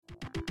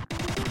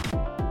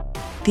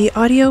The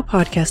audio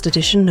podcast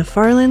edition of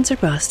Farlands or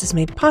Bust is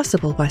made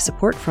possible by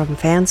support from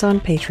fans on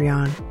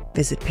Patreon.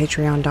 Visit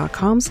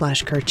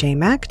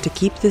patreon.com/KurtJMac to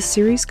keep this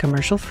series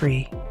commercial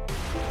free.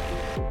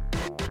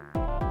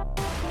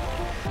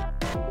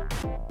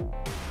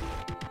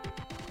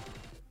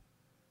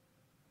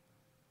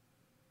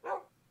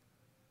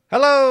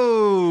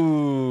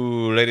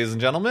 Hello, ladies and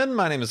gentlemen.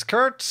 My name is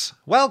Kurt.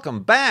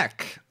 Welcome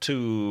back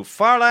to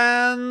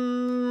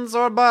Farlands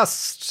or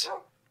Bust.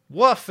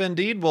 Woof,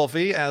 indeed,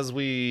 Wolfie, as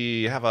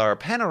we have our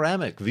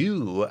panoramic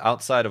view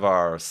outside of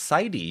our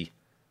sidey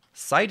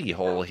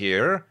hole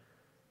here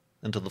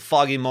into the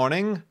foggy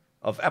morning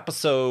of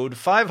episode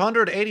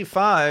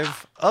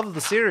 585 of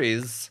the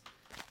series.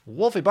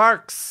 Wolfie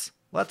barks,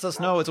 lets us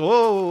know it's,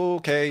 whoa,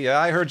 okay, yeah,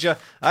 I heard you.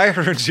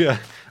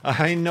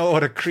 I know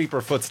what a creeper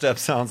footstep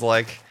sounds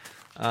like.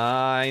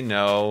 I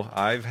know,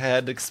 I've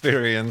had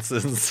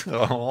experiences.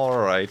 All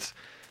right.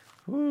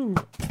 Woo.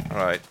 All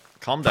right,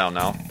 calm down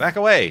now. Back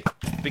away.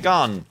 Be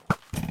gone.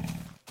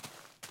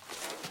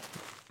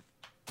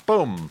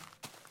 Boom.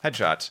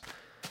 Headshot.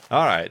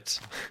 All right.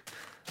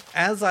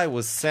 As I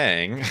was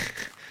saying,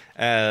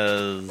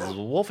 as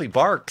Wolfie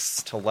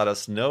barks to let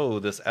us know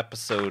this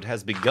episode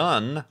has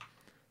begun,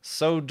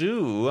 so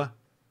do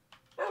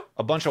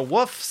a bunch of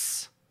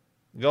woofs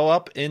go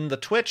up in the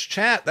Twitch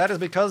chat. That is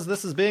because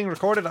this is being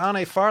recorded on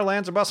a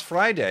Farlands or Bust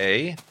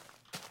Friday,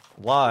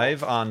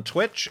 live on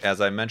Twitch,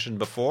 as I mentioned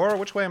before.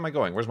 Which way am I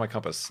going? Where's my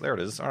compass? There it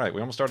is. All right, we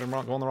almost started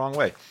going the wrong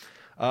way.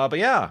 But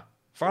yeah,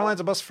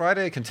 Farlands or Bust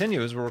Friday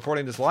continues. We're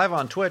recording this live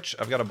on Twitch.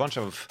 I've got a bunch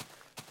of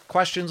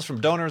questions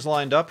from donors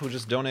lined up who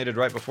just donated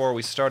right before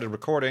we started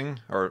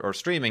recording or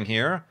streaming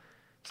here,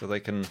 so they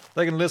can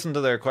listen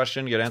to their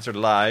question, get answered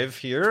live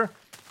here,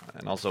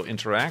 and also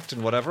interact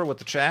and whatever with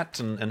the chat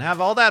and have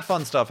all that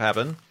fun stuff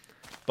happen.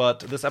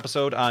 But this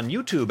episode on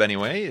YouTube,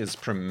 anyway, is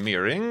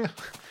premiering.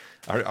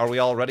 Are we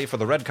all ready for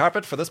the red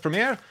carpet for this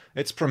premiere?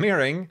 It's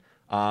premiering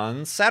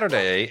on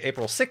Saturday,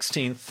 April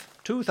 16th,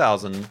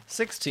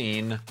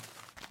 2016.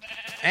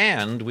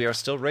 And we are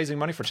still raising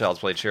money for Child's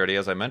Play charity,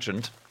 as I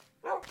mentioned.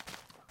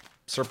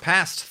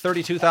 Surpassed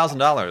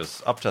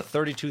 $32,000, up to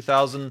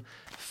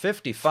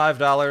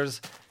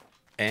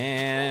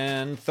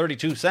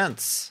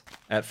 $32,055.32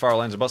 at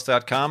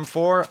farlandsorbust.com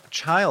for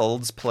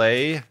Child's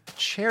Play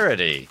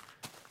charity.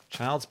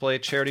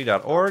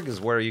 Child'sPlayCharity.org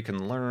is where you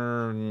can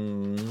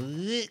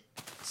learn,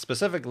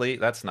 specifically,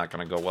 that's not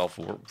going to go well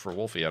for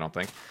Wolfie, I don't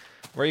think,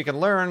 where you can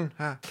learn,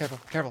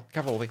 careful,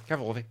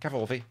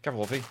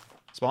 Wolfie,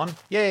 spawn,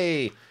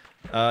 yay! You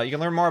can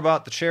learn more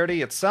about the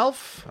charity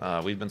itself.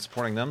 We've been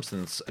supporting them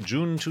since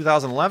June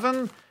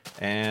 2011,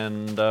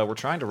 and we're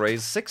trying to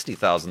raise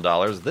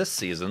 $60,000 this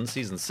season,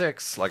 season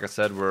 6. Like I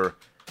said, we're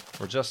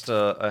just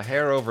a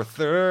hair over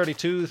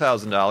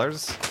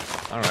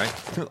 $32,000. All right,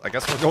 I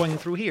guess we're going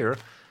through here.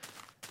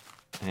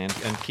 And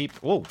keep...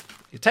 Whoa,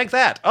 you take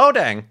that! Oh,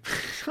 dang!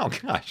 Oh,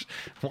 gosh.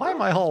 Why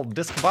am I all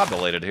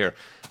discombobulated here?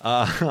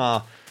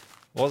 What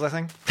was I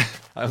saying?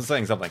 I was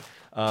saying something.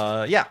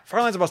 Yeah,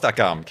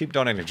 farlandsorbust.com. Keep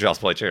donating to Child's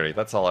Play charity.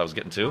 That's all I was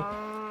getting to.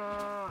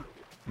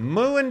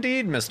 Moo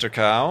indeed, Mr.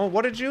 Cow.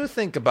 What did you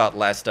think about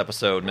last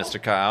episode,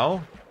 Mr.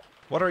 Cow?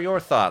 What are your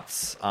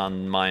thoughts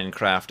on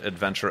Minecraft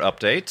Adventure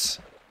Update?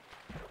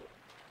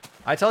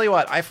 I tell you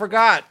what, I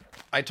forgot.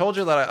 I told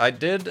you that I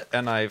did,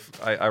 and I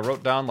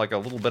wrote down like a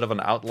little bit of an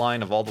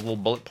outline of all the little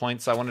bullet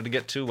points I wanted to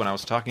get to when I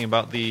was talking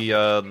about the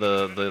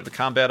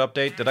combat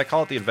update. Did I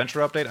call it the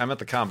adventure update? I meant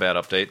the combat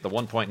update, the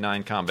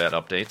 1.9 combat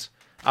update.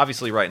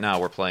 Obviously, right now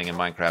we're playing in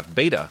Minecraft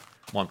Beta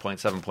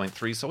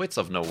 1.7.3, so it's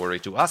of no worry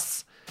to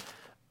us.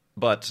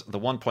 But the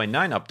 1.9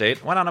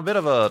 update went on a bit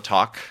of a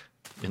talk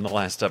in the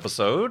last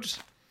episode,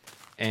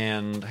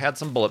 and had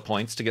some bullet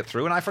points to get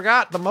through, and I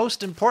forgot the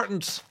most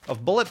important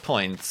of bullet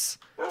points.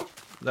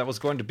 That was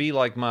going to be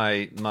like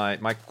my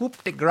coup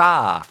de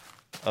grace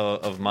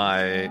of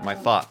my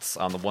thoughts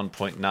on the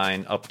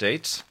 1.9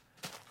 update.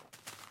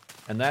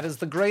 And that is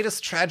the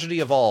greatest tragedy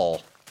of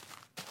all.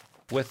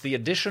 With the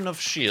addition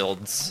of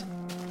shields,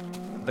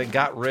 they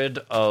got rid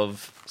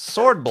of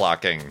sword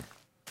blocking.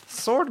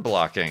 Sword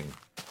blocking.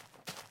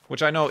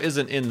 Which I know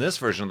isn't in this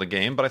version of the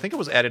game, but I think it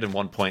was added in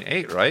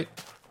 1.8, right?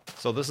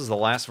 So this is the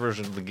last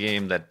version of the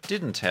game that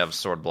didn't have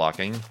sword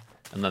blocking,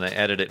 and then they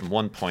added it in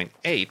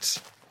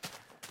 1.8.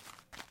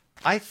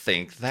 I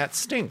think that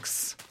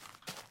stinks.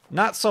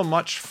 Not so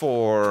much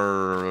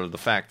for the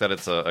fact that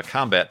it's a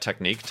combat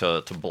technique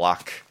to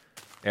block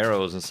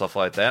arrows and stuff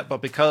like that, but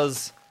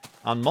because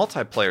on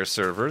multiplayer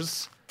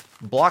servers,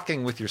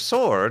 blocking with your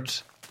sword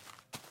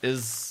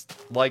is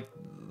like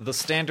the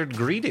standard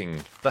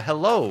greeting, the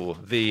hello,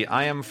 the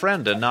I am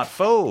friend and not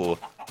foe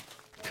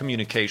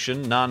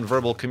communication,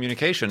 non-verbal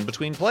communication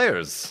between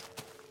players.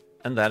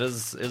 And that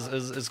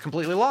is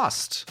completely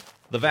lost.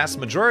 The vast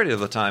majority of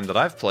the time that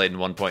I've played in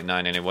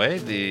 1.9 anyway,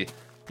 you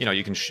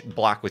can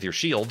block with your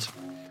shield.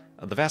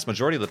 The vast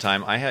majority of the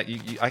time,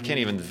 I can't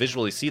even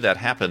visually see that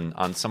happen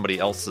on somebody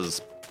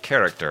else's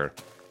character,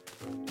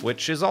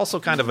 which is also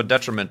kind of a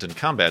detriment in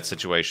combat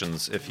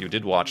situations. If you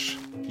did watch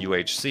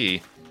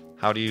UHC,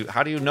 How do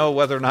you know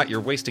whether or not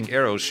you're wasting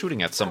arrows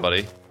shooting at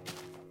somebody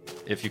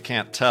if you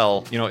can't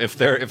tell, if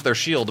their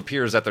shield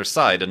appears at their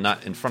side and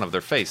not in front of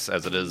their face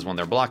as it is when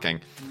they're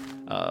blocking?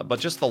 But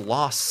just the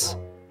loss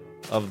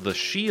of the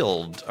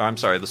shield,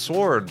 the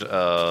sword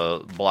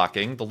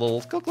blocking, the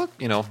little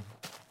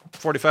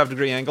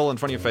 45-degree angle in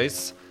front of your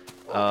face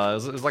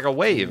is like a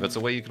wave. It's a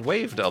way you could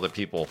wave to other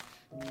people.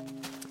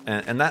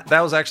 And that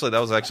was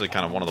actually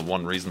kind of one of the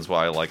reasons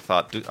why I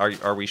thought,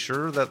 are we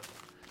sure that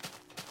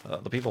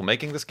the people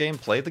making this game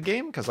play the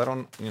game? Because I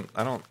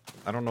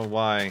don't know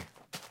why.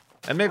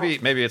 And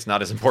maybe it's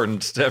not as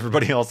important to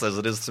everybody else as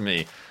it is to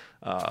me.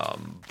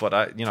 But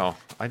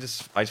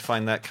I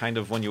find that kind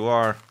of, when you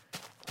are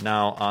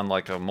now on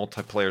a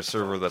multiplayer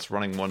server that's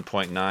running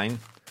 1.9,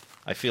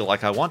 I feel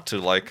like I want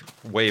to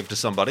wave to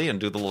somebody and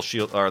do the little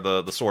shield or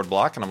the sword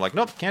block, and I'm like,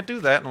 nope, can't do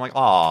that. And I'm like,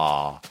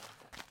 aw,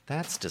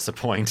 that's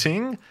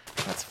disappointing.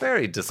 That's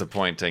very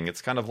disappointing.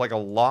 It's kind of like a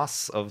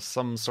loss of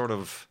some sort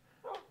of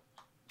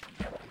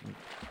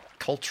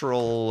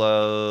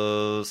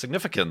cultural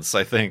significance,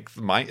 I think.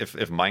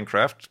 If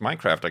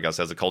Minecraft, I guess,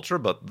 has a culture,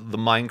 but the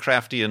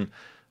Minecraftian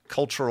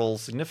cultural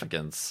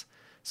significance.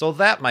 So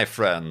that, my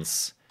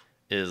friends,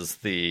 is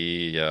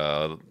the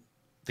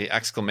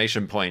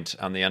exclamation point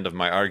on the end of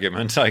my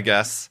argument, I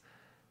guess.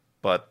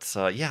 But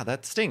yeah,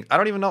 that stinks. I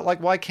don't even know,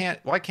 why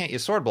can't you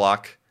sword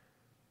block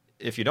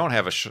if you don't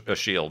have a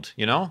shield?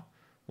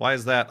 Why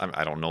is that?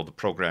 I don't know the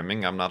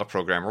programming. I'm not a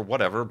programmer,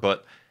 whatever.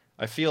 But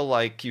I feel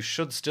like you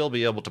should still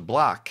be able to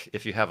block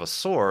if you have a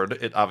sword.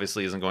 It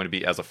obviously isn't going to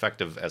be as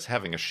effective as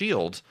having a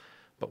shield.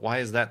 But why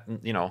is that?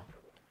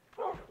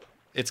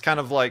 It's kind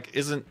of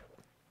isn't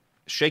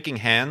shaking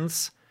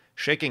hands?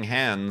 Shaking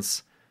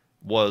hands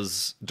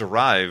was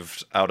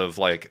derived out of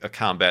a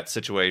combat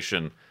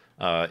situation.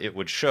 It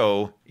would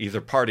show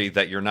either party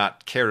that you're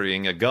not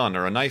carrying a gun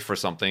or a knife or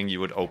something. You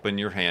would open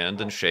your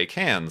hand and shake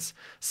hands.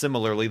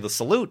 Similarly, the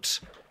salute,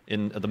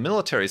 in the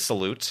military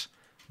salute,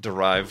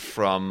 derived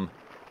from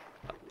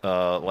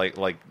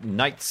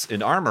knights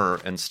in armor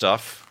and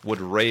stuff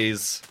would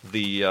raise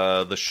the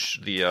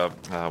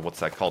what's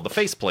that called? The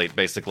faceplate,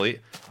 basically,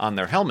 on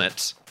their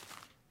helmet.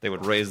 They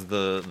would raise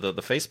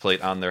the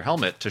faceplate on their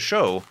helmet to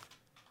show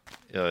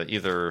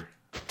either,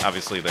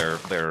 obviously,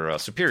 their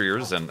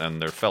superiors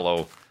and their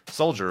fellow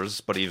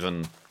soldiers, but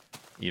even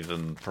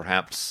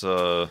perhaps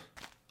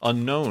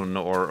unknown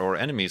or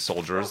enemy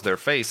soldiers, their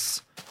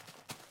face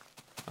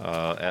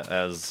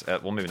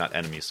well, maybe not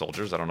enemy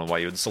soldiers. I don't know why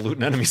you would salute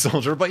an enemy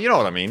soldier, but you know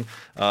what I mean.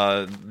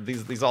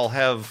 These all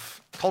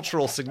have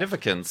cultural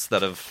significance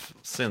that have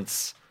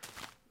since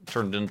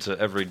turned into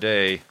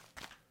everyday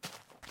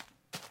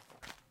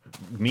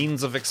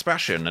means of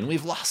expression, and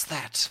we've lost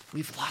that.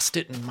 We've lost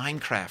it in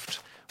Minecraft.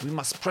 We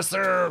must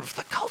preserve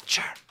the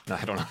culture. No,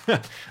 I don't know.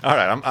 All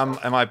right, am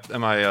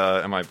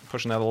I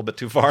pushing that a little bit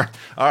too far?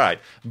 All right,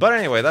 but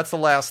anyway, that's the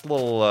last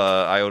little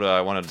iota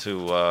I wanted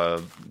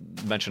to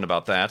mention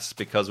about that,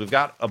 because we've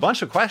got a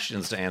bunch of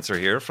questions to answer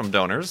here from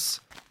donors.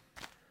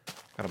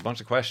 Got a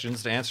bunch of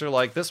questions to answer,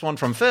 like this one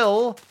from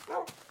Phil.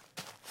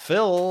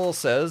 Phil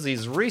says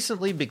he's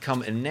recently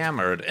become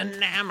enamored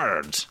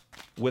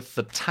with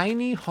the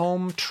tiny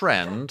home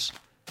trend.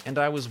 And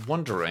I was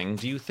wondering,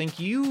 do you think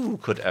you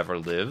could ever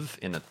live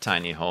in a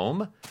tiny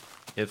home?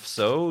 If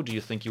so, do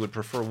you think you would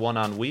prefer one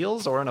on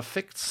wheels or in a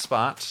fixed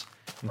spot?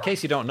 In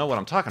case you don't know what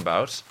I'm talking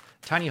about,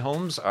 tiny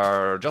homes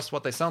are just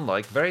what they sound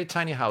like. Very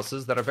tiny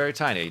houses that are very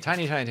tiny.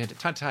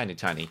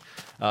 Tiny.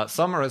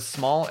 Some are as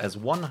small as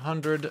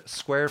 100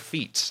 square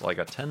feet, like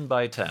a 10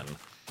 by 10.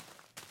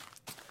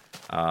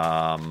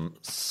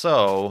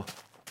 So,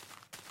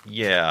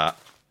 yeah.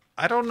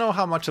 I don't know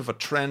how much of a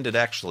trend it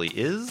actually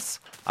is.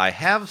 I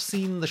have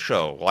seen the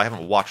show. Well, I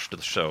haven't watched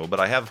the show, but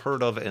I have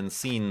heard of and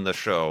seen the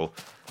show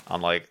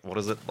on, what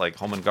is it,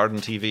 Home and Garden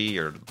TV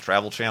or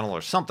Travel Channel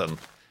or something.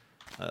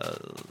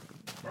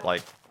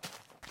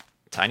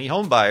 Tiny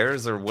home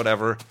buyers or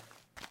whatever.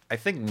 I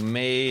think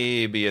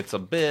maybe it's a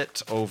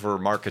bit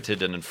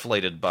over-marketed and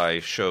inflated by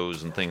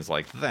shows and things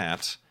like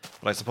that.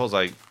 But I suppose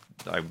I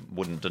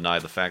wouldn't deny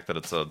the fact that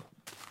it's a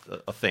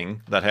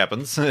thing that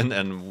happens,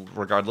 and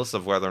regardless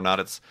of whether or not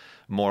it's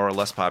more or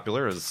less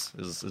popular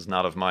is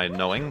not of my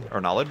knowing or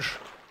knowledge.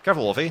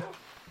 Careful, Wolfie.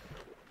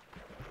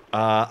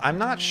 I'm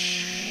not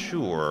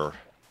sure.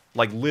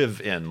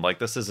 Live in.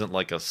 This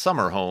isn't a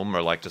summer home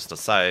or just a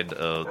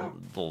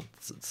little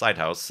side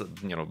house,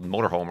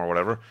 motorhome or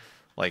whatever.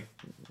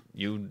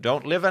 You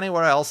don't live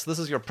anywhere else. This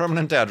is your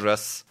permanent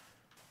address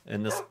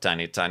in this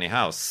tiny, tiny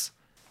house.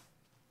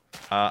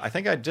 I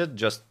think I did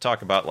just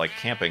talk about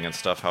camping and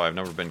stuff, how I've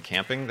never been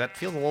camping. That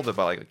feels a little bit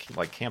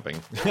like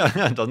camping,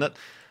 doesn't it?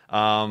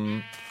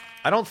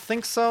 I don't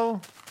think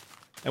so.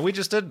 And we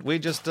just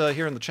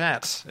here in the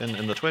chat,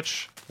 in the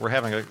Twitch, we're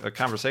having a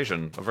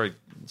conversation, a very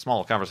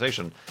small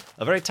conversation,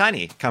 a very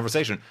tiny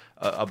conversation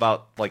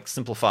about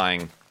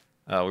simplifying.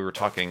 We were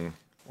talking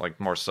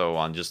more so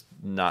on just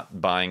not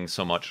buying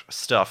so much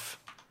stuff,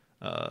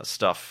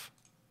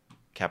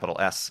 capital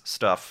S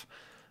stuff.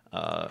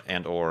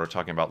 And or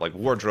talking about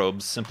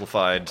wardrobes,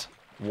 simplified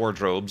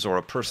wardrobes, or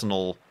a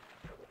personal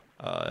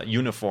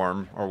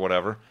uniform or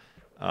whatever.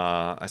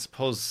 I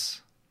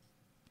suppose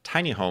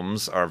tiny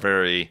homes are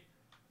very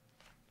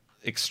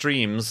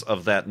extremes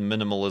of that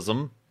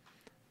minimalism.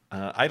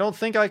 I don't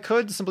think I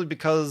could, simply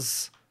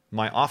because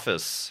my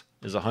office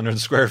is 100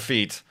 square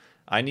feet.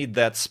 I need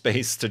that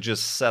space to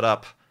just set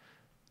up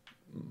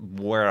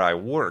where I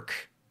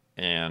work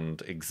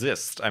and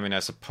exist. I mean, I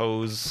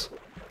suppose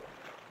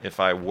if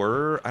I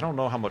were... I don't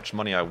know how much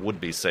money I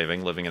would be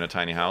saving living in a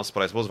tiny house,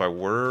 but I suppose if I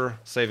were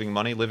saving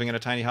money living in a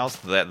tiny house,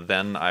 that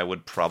then I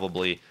would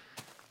probably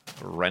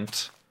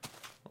rent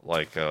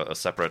like a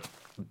separate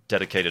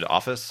dedicated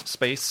office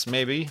space,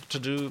 maybe, to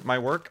do my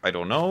work. I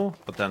don't know,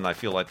 but then I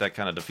feel like that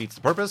kind of defeats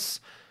the purpose.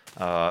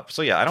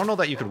 So yeah, I don't know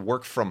that you could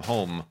work from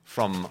home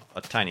from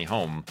a tiny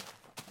home.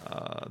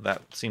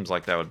 That seems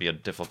like that would be a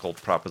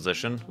difficult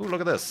proposition. Ooh,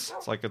 look at this.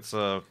 It's like it's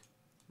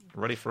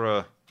ready for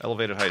a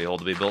elevated hidey hole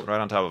to be built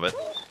right on top of it.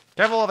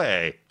 Careful of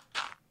A!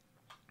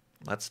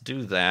 Let's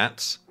do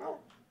that.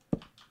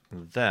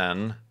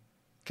 Then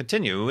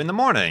continue in the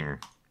morning.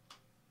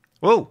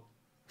 Whoa!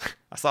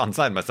 I saw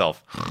inside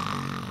myself.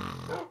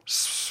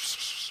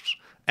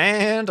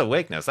 And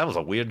awakeness. That was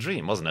a weird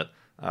dream, wasn't it?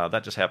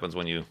 That just happens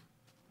when you...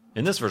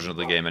 In this version of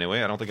the game,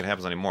 anyway. I don't think it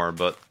happens anymore,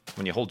 but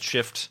when you hold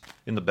shift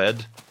in the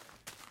bed,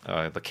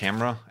 the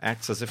camera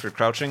acts as if you're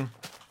crouching,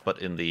 but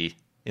in the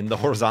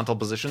horizontal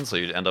position, so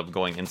you'd end up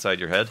going inside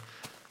your head.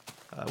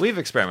 We've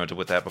experimented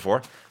with that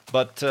before,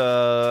 but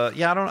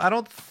yeah, I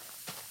don't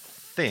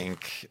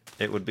think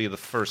it would be the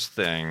first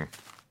thing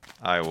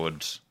I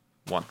would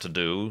want to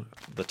do.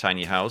 The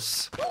tiny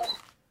house.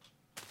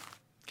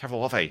 Careful,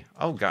 Wolfie.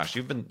 Oh gosh,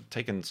 you've been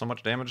taking so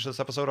much damage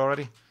this episode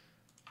already.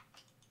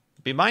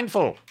 Be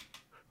mindful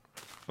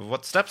of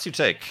what steps you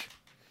take.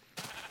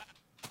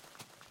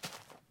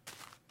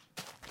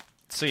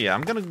 So yeah,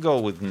 I'm gonna go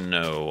with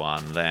no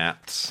on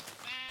that.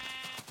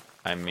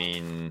 I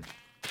mean,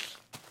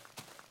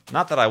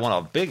 not that I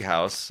want a big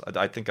house.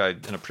 I think I,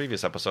 in a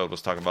previous episode,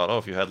 was talking about, oh,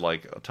 if you had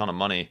like a ton of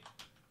money,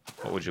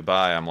 what would you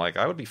buy? I'm like,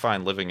 I would be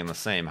fine living in the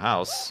same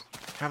house.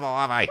 Careful,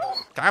 Wolfie.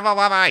 Careful,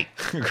 Wolfie.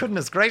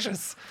 Goodness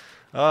gracious.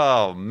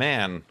 Oh,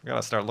 man. I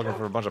gotta start looking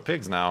for a bunch of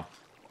pigs now.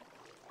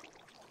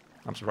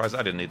 I'm surprised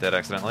I didn't eat that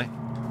accidentally.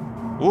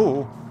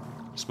 Ooh.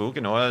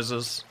 Spooky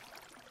noises.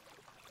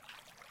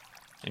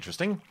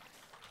 Interesting.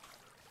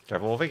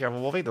 Careful, Wolfie. Careful,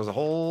 Wolfie. There's a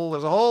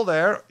hole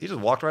there. You just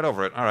walked right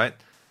over it. All right.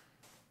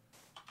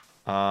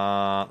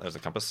 There's a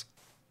compass.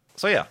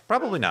 So yeah,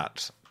 probably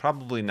not.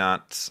 Probably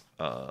not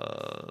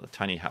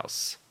tiny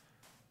house.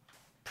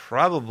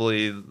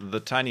 Probably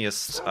the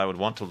tiniest I would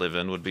want to live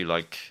in would be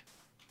like...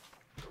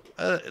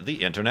 the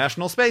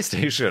International Space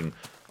Station,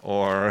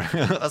 or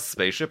a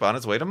spaceship on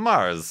its way to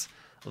Mars.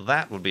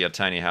 That would be a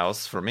tiny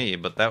house for me,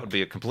 but that would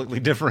be a completely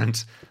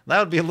different... That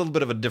would be a little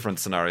bit of a different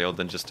scenario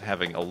than just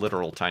having a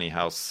literal tiny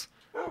house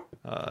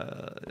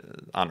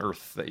on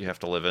Earth that you have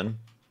to live in.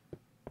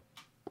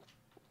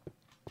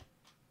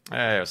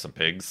 There's some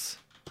pigs.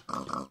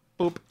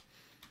 Boop.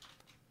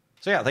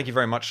 So yeah, thank you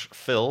very much,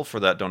 Phil,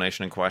 for that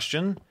donation in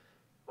question.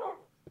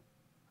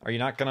 Are you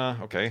not gonna...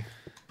 Okay.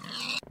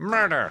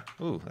 Murder!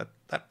 Ooh,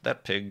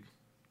 that pig...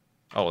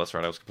 Oh, that's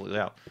right, I was completely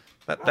out.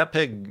 That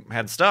pig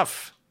had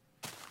stuff.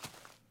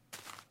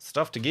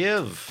 Stuff to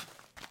give.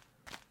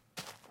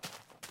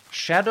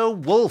 Shadow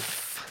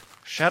Wolf.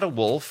 Shadow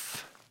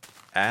Wolf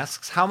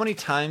asks, how many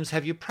times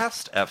have you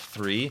pressed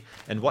F3,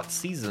 and what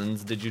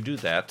seasons did you do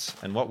that,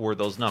 and what were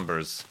those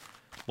numbers?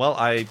 Well,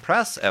 I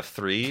press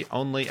F3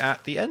 only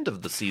at the end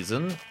of the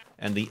season,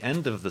 and the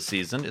end of the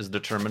season is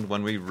determined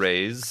when we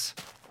raise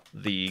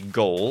the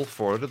goal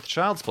for the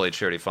Child's Play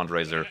charity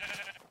fundraiser.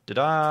 Did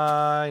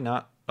I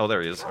not? Oh,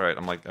 there he is. All right,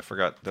 I'm like, I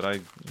forgot. Did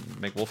I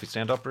make Wolfie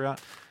stand up or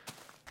not?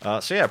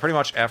 So yeah, pretty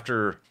much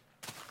after...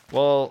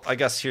 Well, I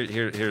guess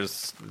here's...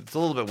 It's a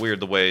little bit weird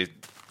the way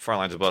Fire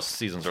Lines of Bust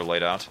seasons are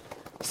laid out.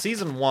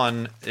 Season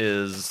 1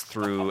 is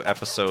through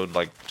episode,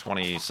 like,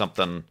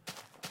 20-something.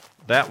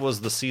 That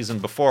was the season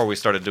before we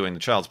started doing the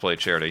Child's Play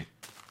charity.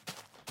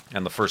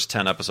 And the first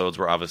 10 episodes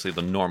were obviously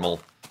the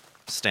normal,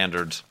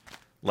 standard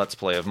Let's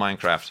Play of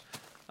Minecraft.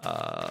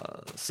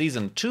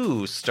 Season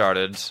 2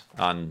 started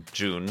on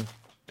June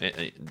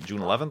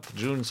 11th?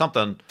 June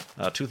something,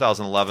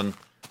 2011,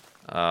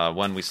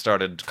 when we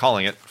started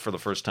calling it for the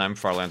first time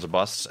Fire Lands of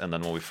Busts, and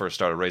then when we first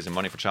started raising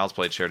money for Child's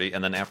Play charity,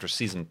 and then after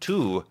Season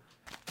 2,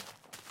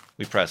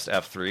 we pressed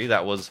F3.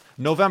 That was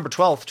November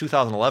 12th,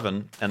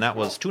 2011, and that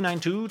was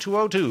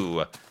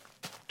 292202.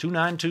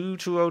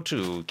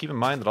 292202. Keep in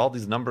mind that all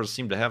these numbers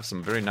seem to have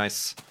some very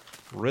nice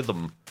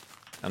rhythm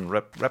and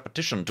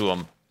repetition to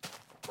them.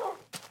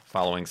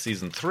 Following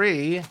Season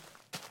 3,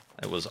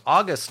 it was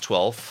August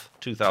 12th,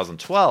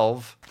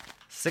 2012,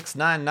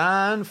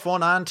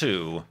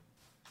 699492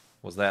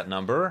 was that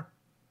number.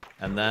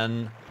 And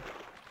then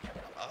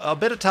a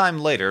bit of time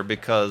later,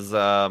 because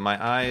my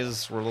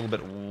eyes were a little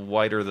bit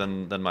wider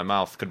than my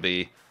mouth could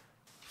be,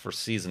 for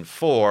Season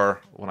 4,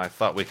 when I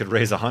thought we could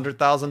raise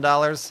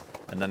 $100,000,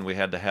 and then we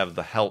had to have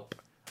the help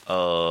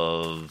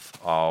of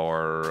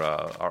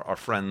our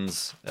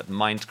friends at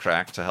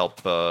Mindcrack to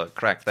help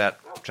crack that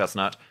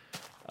chestnut.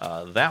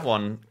 That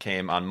one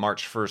came on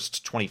March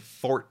 1st,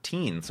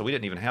 2014, so we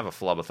didn't even have a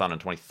Flobathon in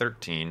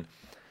 2013.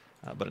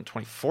 But in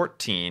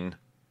 2014,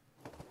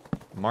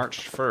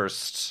 March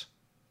 1st,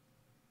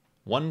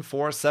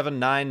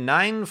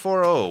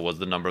 1479940 was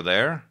the number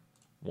there.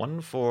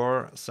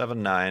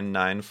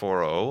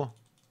 1479940.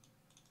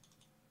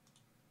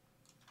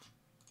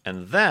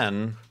 And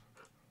then,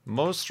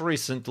 most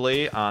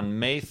recently, on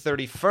May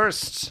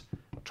 31st,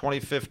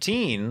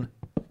 2015,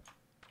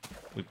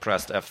 we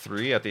pressed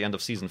F3 at the end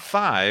of Season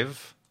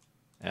 5,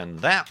 and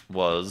that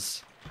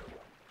was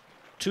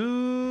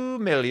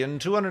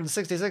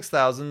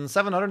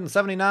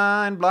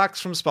 2,266,779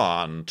 blocks from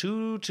spawn.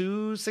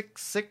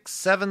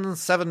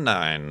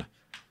 2266779.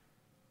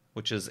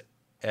 Which is,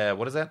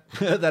 what is that?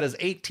 That is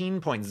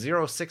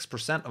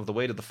 18.06% of the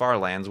way to the far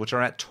lands, which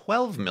are at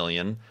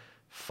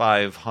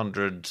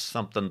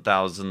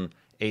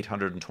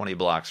 12,500,something,820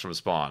 blocks from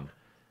spawn.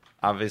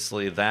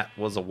 Obviously, that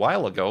was a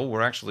while ago.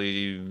 We're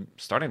actually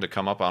starting to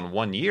come up on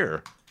 1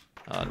 year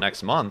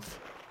next month.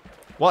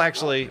 Well,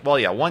 actually,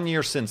 1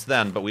 year since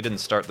then, but we didn't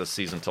start this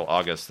season till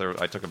August.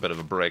 I took a bit of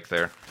a break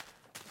there.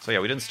 So yeah,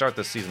 we didn't start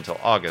this season till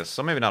August,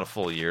 so maybe not a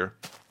full year.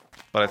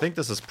 But I think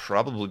this has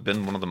probably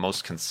been one of the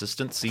most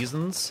consistent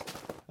seasons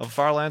of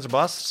Far Lands or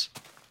Bust,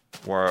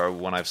 where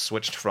when I've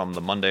switched from the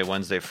Monday,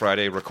 Wednesday,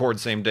 Friday, record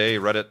same day,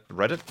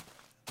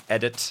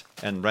 edit,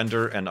 and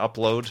render and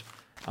upload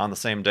on the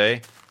same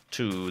day,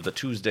 to the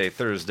Tuesday,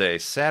 Thursday,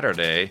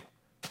 Saturday,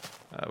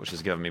 which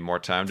has given me more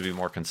time to be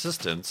more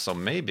consistent. So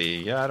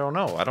maybe, I don't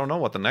know. I don't know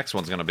what the next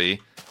one's going to be.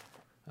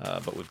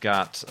 But we've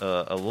got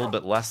a little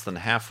bit less than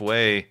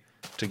halfway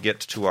to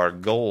get to our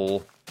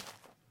goal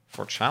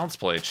for Child's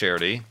Play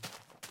charity.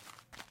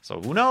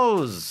 So who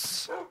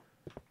knows?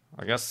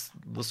 I guess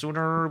the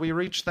sooner we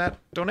reach that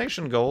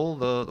donation goal,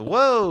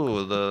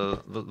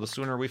 the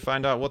sooner we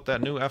find out what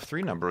that new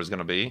F3 number is going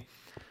to be.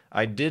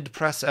 I did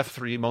press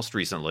F3 most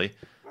recently.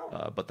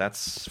 But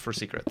that's for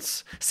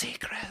secrets.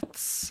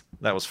 Secrets!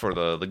 That was for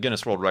the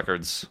Guinness World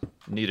Records.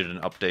 Needed an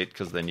update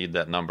because they need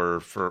that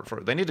number for...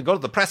 They need to go to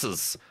the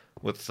presses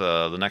with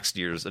the next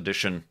year's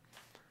edition.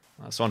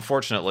 So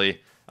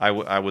unfortunately,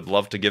 I would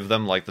love to give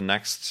them like the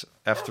next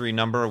F3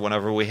 number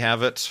whenever we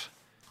have it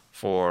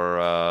for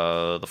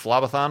the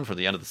Flobathon for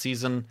the end of the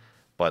season.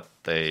 But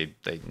they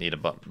need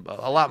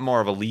a lot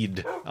more of a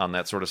lead on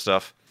that sort of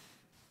stuff.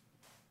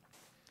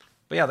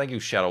 But yeah, thank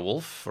you, Shadow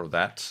Wolf, for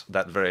that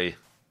very...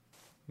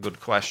 good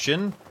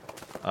question.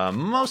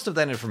 Most of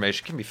that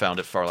information can be found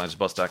at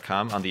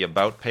farlandsbust.com on the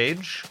About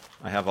page.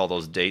 I have all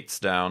those dates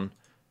down.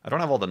 I don't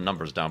have all the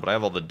numbers down, but I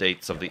have all the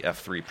dates of the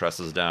F3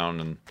 presses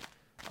down and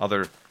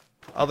other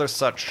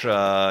such,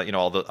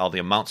 all the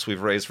amounts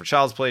we've raised for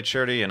Child's Play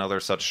charity and other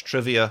such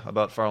trivia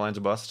about Far Lands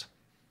or Bust.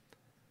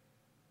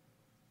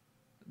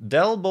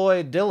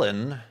 Delboy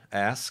Dylan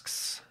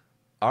asks,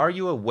 are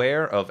you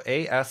aware of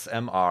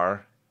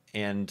ASMR,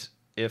 and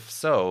if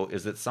so,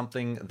 is it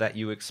something that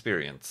you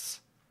experience?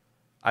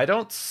 I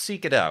don't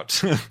seek it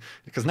out,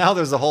 because now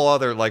there's a whole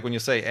other, like when you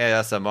say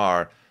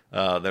ASMR,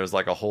 there's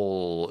like a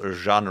whole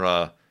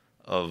genre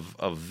of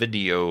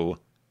video,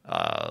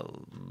 a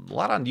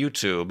lot on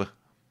YouTube,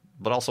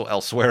 but also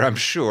elsewhere, I'm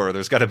sure.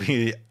 There's got to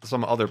be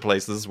some other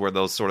places where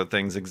those sort of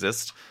things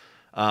exist.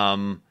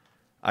 I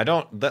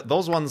don't,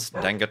 those ones,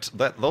 dang it,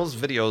 those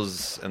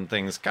videos and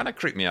things kind of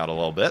creep me out a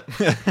little bit,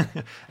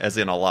 as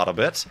in a lot of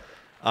it.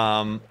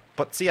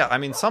 But see, yeah, I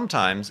mean,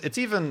 sometimes it's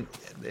even,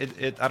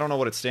 I don't know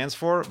what it stands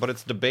for, but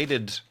it's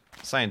debated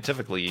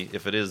scientifically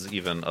if it is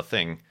even a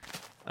thing.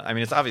 I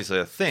mean, it's obviously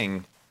a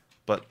thing,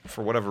 but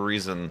for whatever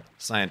reason,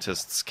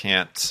 scientists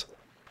can't,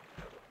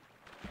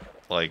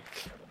 like,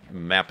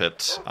 map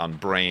it on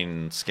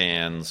brain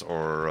scans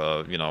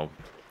or,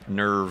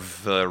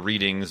 nerve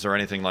readings or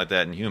anything like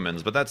that in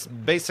humans. But that's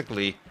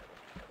basically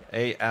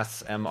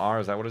ASMR,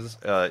 is that what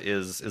it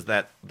is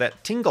that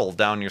tingle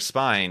down your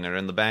spine or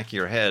in the back of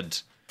your head,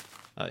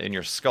 in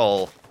your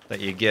skull, that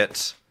you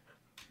get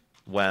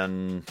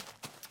when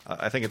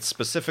I think it's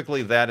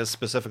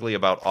specifically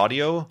about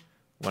audio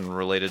when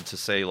related to,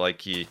 say,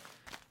 like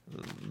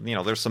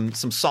there's some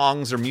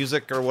songs or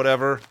music or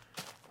whatever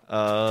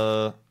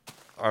are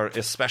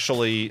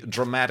especially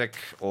dramatic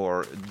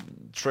or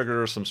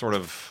trigger some sort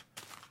of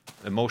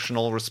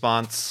emotional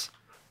response,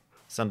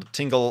 send a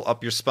tingle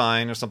up your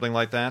spine or something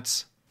like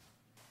that.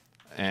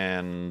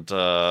 And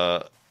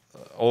or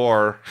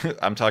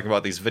I'm talking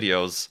about these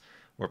videos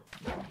where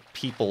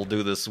people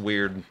do this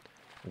weird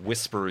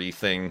whispery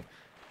thing.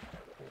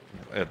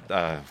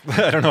 I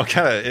don't know,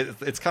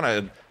 it's kind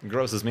of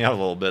grosses me out a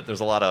little bit.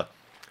 There's a lot of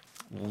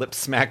lip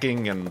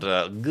smacking and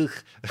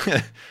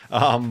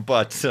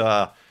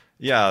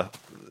yeah,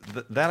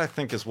 that I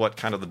think is what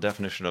kind of the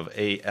definition of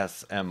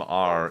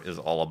ASMR is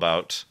all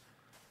about.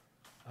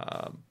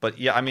 But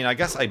yeah, I mean, I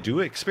guess I do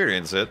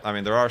experience it. I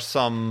mean, there are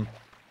some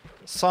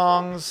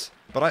songs,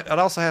 but I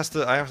also have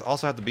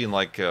to be in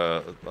like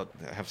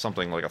have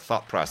something like a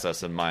thought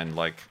process in mind.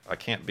 Like I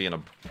can't be in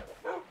a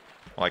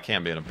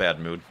bad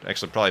mood.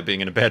 Actually, probably being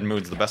in a bad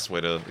mood is the best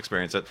way to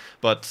experience it.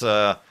 But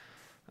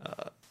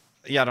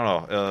yeah, I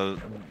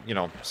don't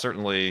know.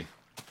 Certainly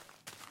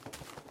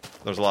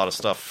There's a lot of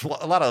stuff,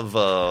 a lot of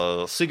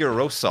Sigur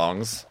Rós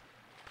songs.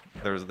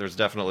 There's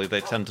definitely,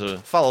 they tend to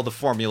follow the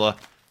formula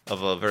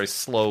of a very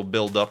slow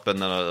build-up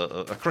and then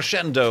a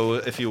crescendo,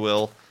 if you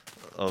will,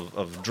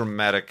 of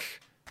dramatic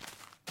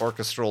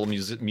orchestral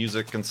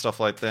music and stuff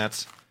like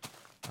that.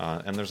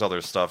 And there's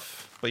other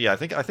stuff, but yeah, I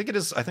think it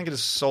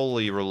is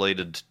solely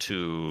related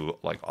to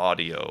like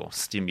audio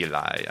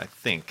stimuli, I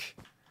think,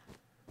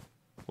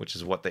 which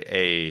is what the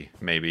A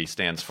maybe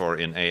stands for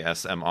in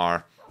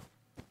ASMR.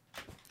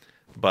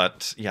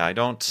 But yeah, I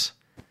don't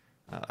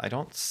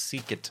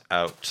seek it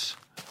out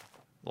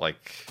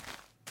like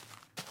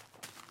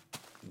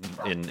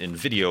in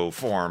video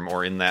form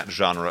or in that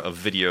genre of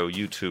video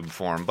YouTube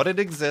form, but it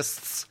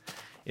exists.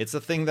 It's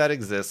a thing that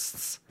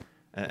exists.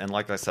 And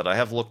like I said, I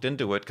have looked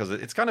into it because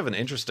it's kind of an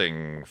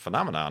interesting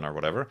phenomenon or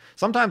whatever.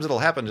 Sometimes it'll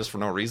happen just for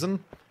no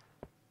reason.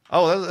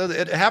 Oh,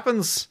 it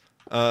happens.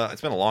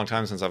 It's been a long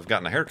time since I've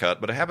gotten a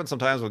haircut, but it happens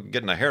sometimes with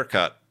getting a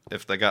haircut.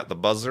 If they got the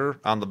buzzer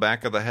on the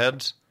back of the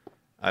head,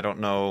 I don't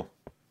know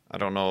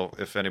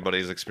if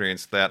anybody's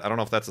experienced that. I don't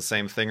know if that's the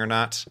same thing or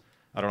not.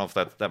 I don't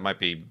know if that might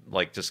be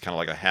like just kind of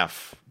like a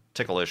half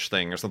ticklish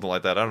thing or something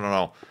like that. I don't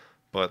know,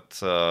 but.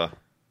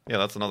 Yeah,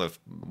 that's another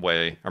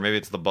way. Or maybe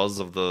it's the buzz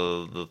of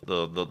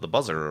the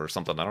buzzer or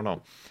something. I don't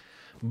know.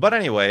 But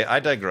anyway, I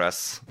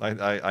digress.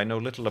 I know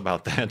little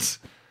about that.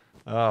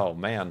 Oh,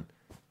 man.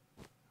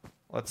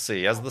 Let's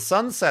see. As the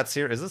sun sets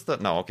here... Is this the...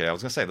 No, okay. I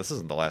was going to say, this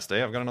isn't the last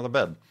day. I've got another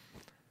bed.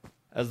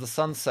 As the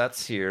sun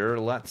sets here,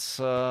 let's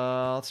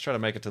try to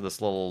make it to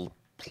this little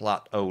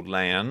plateau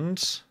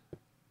land.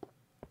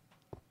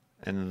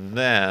 And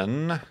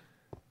then...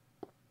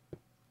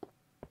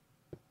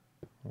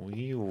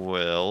 we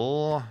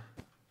will...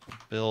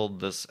 build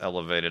this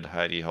elevated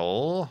hidey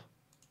hole.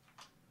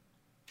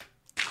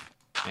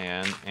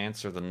 And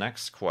answer the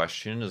next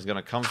question is going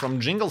to come from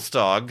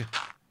Jinglestog.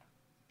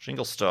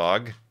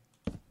 Jinglestog.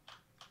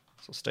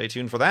 So stay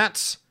tuned for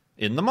that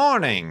in the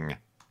morning.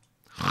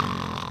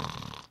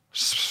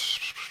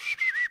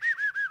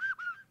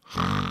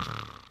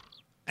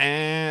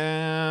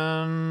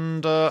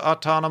 And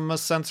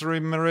autonomous sensory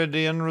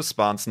meridian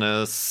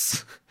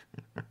responseness.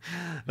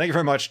 Thank you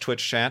very much,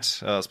 Twitch chat,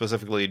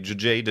 specifically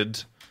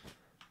Jaded.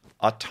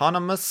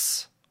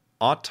 Autonomous,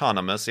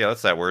 yeah,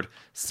 that's that word,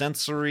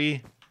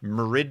 sensory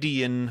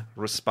meridian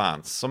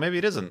response. So maybe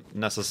it isn't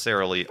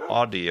necessarily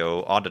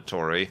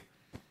auditory.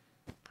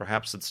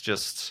 Perhaps it's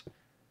just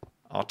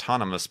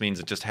autonomous means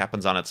it just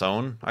happens on its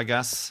own, I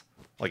guess.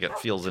 Like it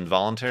feels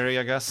involuntary,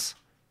 I guess.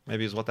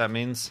 Maybe is what that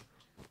means.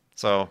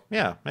 So,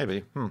 yeah,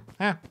 maybe.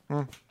 But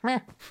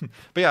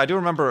yeah, I do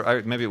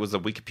remember, maybe it was a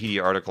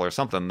Wikipedia article or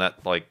something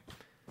that, like,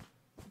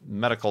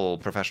 medical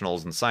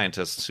professionals and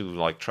scientists who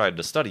like tried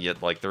to study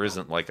it, like there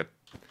isn't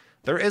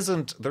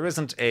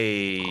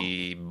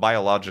a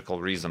biological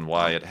reason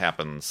why it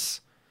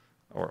happens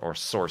or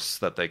source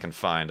that they can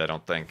find, I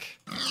don't think.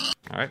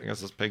 All right, I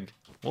guess this pig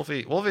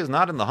Wolfie is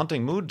not in the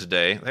hunting mood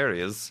today. There he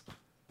is.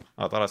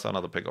 Oh, I thought I saw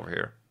another pig over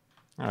here.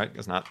 All right,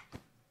 guess not.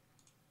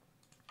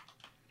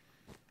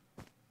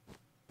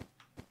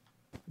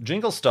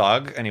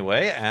 Jinglestog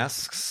anyway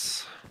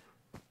asks,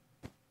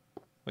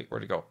 wait,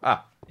 where'd he go?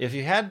 If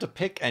you had to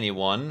pick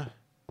anyone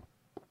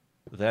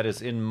that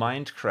is in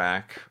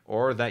Mindcrack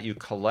or that you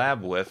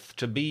collab with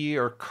to be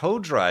your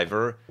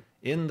co-driver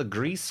in the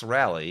Greece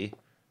Rally,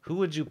 who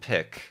would you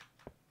pick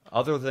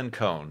other than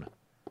Cone?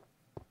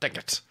 Dang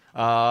it.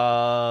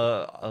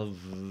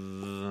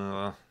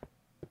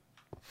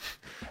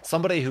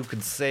 Somebody who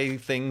could say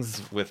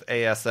things with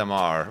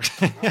ASMR.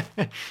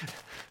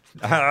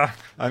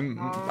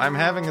 I'm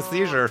having a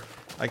seizure.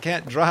 I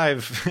can't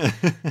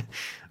drive.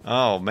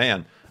 Oh,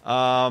 man.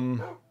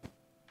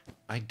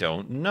 I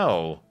don't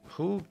know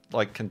who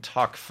like can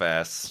talk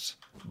fast,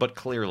 but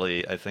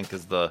clearly I think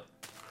is the.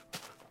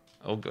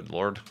 Oh, good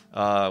lord!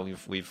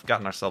 We've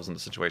gotten ourselves into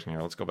a situation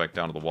here. Let's go back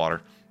down to the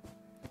water.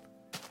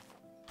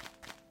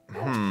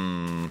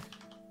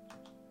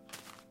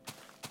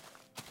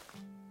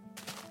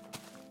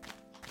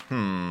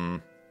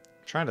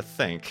 Trying to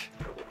think.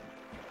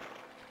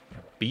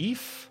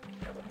 Beef?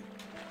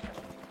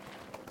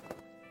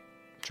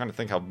 Trying to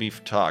think how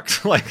Beef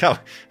talks. Like how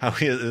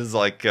he is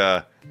like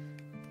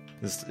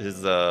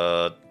his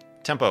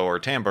tempo or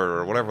timbre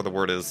or whatever the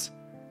word is.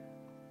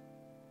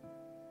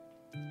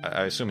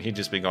 I assume he'd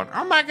just be going,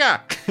 oh my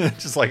god,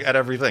 just like at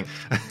everything,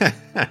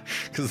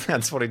 because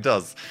that's what he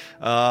does.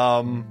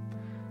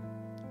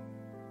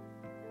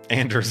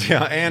 Anders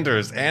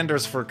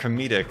for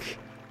comedic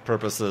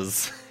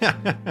purposes.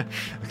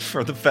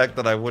 For the fact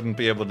that I wouldn't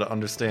be able to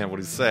understand what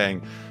he's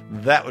saying,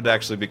 that would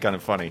actually be kind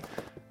of funny.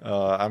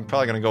 I'm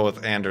probably going to go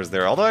with Anders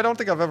there, although I don't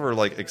think I've ever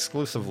like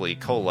exclusively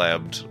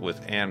collabed with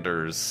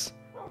Anders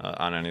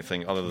on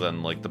anything other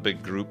than like the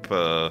big group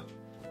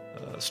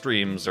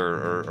streams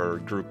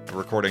or group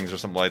recordings or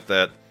something like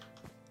that.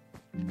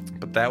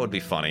 But that would be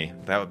funny.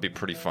 That would be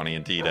pretty funny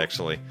indeed,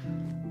 actually.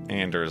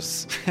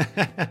 Anders.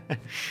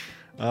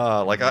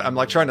 Like I'm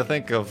like trying to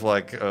think of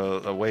like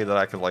a way that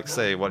I could like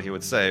say what he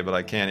would say, but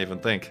I can't even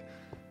think.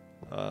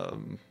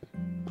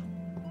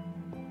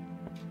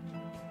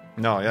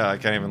 No, yeah, I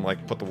can't even,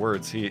 like, put the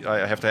words.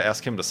 I have to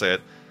ask him to say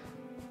it.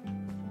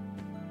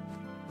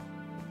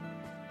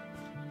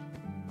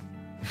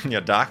 Yeah,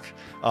 Doc.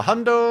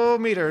 100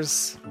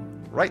 meters.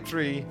 Right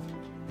 3.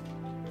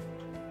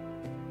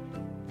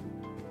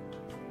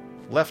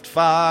 Left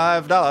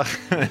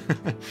 $5.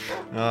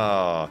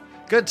 Oh,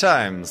 good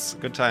times.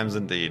 Good times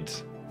indeed.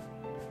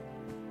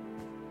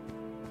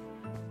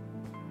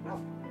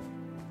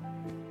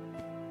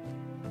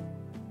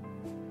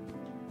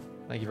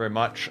 Thank you very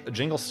much,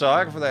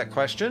 Jinglestog, for that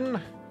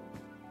question.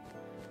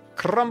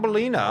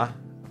 Crumbelina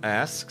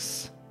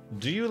asks,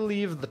 do you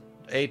leave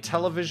a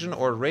television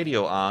or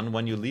radio on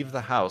when you leave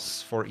the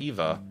house for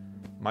Eva?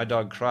 My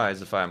dog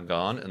cries if I am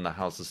gone and the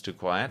house is too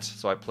quiet,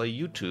 so I play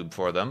YouTube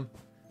for them.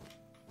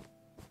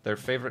 Their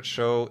favorite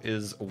show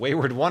is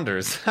Wayward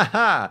Wonders.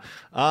 Haha!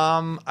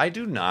 I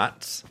do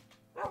not.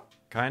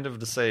 Kind of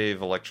to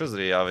save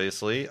electricity,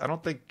 obviously. I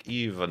don't think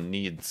Eva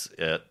needs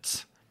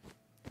it.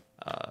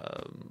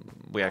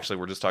 We actually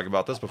were just talking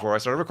about this before I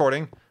started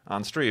recording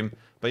on stream.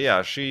 But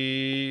yeah,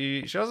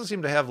 she doesn't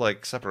seem to have,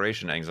 like,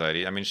 separation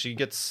anxiety. I mean, she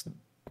gets...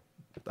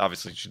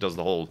 Obviously, she does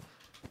the whole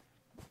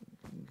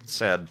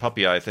sad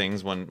puppy eye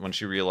things when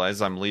she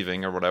realizes I'm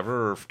leaving or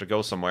whatever, or to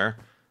go somewhere.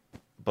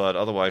 But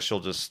otherwise, she'll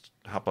just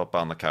hop up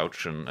on the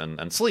couch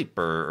and sleep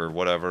or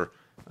whatever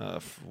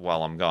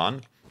while I'm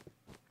gone.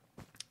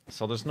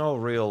 So there's no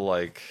real,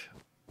 like,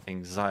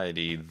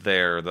 anxiety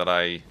there that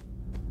I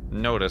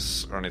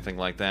notice or anything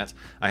like that.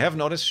 I have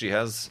noticed she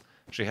has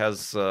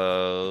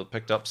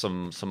picked up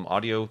some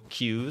audio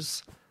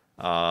cues.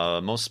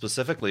 Most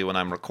specifically, when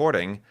I'm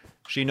recording,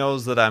 she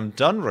knows that I'm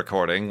done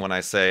recording when I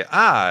say,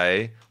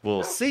 I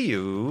will see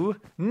you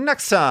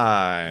next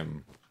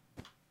time.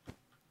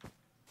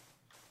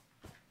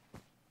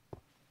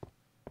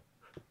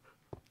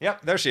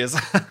 Yep, there she is.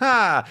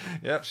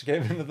 Yep, she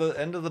came into the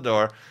end of the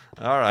door.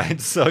 All right,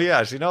 so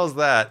yeah, she knows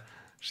that.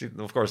 She,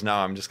 of course,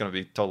 now I'm just going to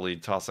be totally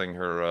tossing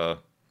her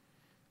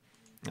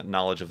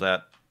knowledge of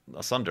that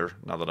asunder,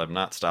 now that I'm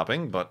not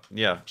stopping. But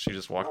yeah, she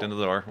just walked into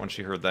the door when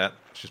she heard that.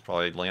 She's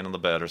probably laying on the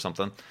bed or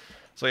something.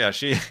 So yeah,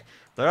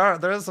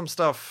 there is some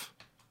stuff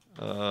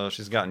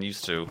she's gotten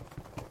used to.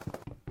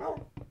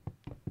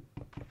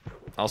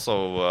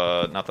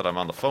 Also, not that I'm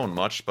on the phone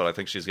much, but I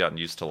think she's gotten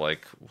used to,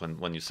 like,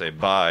 when you say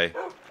bye,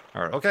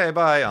 or okay,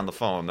 bye on the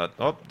phone, that,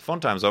 oh, phone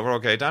time's over,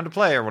 okay, time to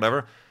play, or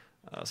whatever.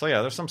 So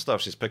yeah, there's some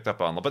stuff she's picked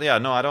up on. But yeah,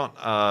 no, I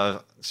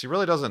don't, she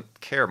really doesn't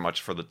care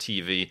much for the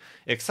TV,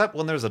 except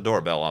when there's a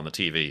doorbell on the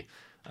TV.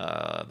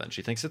 Then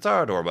she thinks it's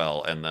our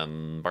doorbell, and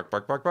then bark,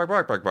 bark, bark, bark,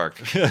 bark, bark, bark.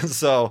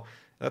 So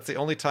that's the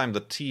only time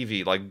the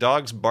TV, like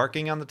dogs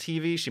barking on the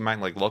TV, she might,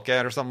 like, look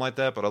at or something like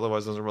that, but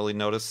otherwise doesn't really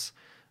notice,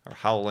 or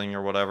howling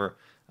or whatever.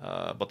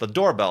 But the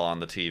doorbell on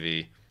the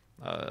TV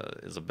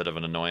is a bit of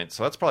an annoyance,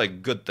 so that's probably a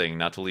good thing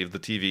not to leave the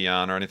TV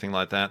on or anything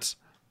like that.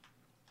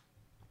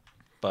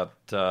 But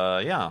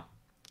yeah,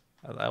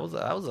 that was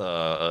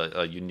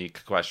a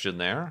unique question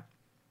there.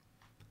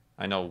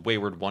 I know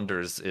Wayward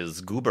Wonders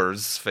is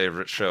Goober's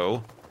favorite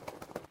show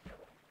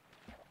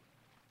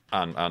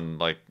on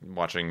like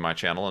watching my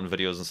channel and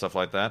videos and stuff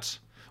like that,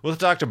 with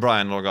Dr.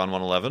 Brian Lorgon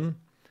 111,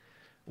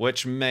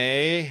 which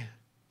may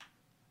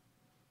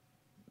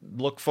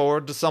look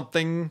forward to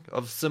something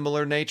of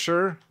similar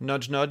nature,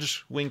 nudge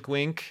nudge, wink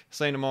wink,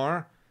 say no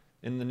more,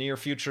 in the near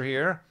future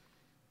here.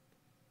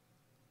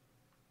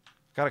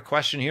 Got a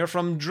question here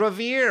from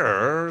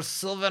Dravir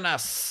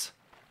Sylvanus.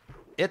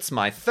 It's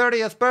my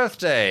 30th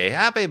birthday.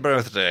 Happy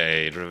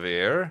birthday,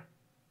 Dravir.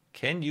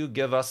 Can you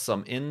give us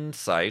some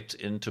insight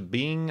into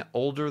being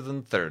older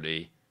than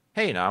 30?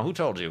 Hey now, who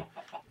told you?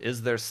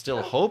 Is there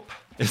still hope?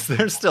 Is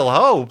there still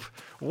hope?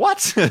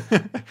 What?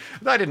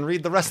 I didn't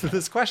read the rest of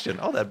this question.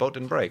 Oh, that boat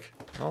didn't break.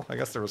 Well, I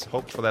guess there was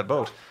hope for that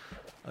boat.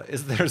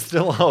 Is there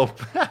still hope?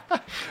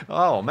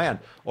 Oh, man.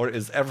 Or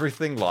is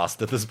everything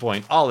lost at this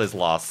point? All is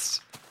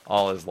lost.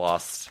 All is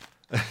lost.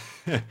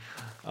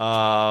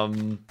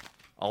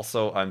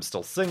 Also, I'm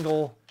still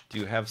single. Do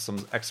you have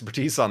some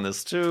expertise on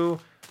this too?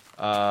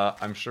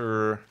 I'm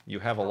sure you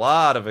have a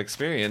lot of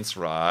experience,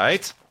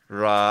 right?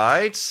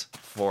 Right.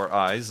 4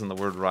 eyes in the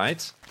word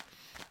right.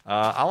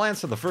 I'll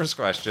answer the first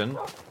question.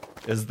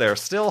 Is there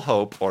still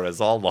hope, or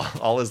is all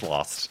is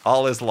lost?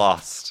 All is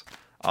lost.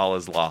 All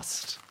is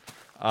lost.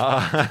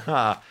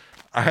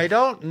 I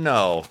don't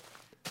know.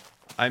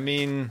 I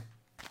mean,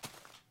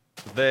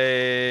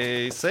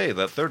 they say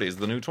that 30 is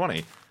the new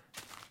 20.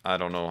 I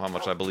don't know how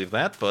much I believe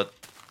that, but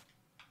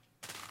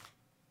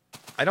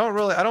I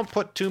don't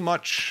put too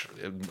much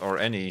or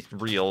any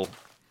real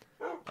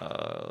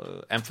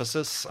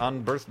emphasis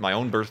on my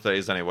own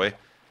birthdays anyway.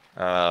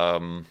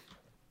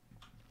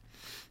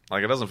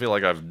 Like, it doesn't feel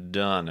like I've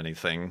done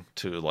anything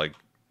to, like,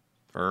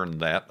 earn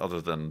that other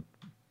than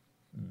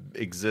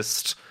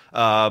exist.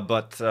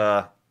 But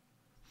yeah,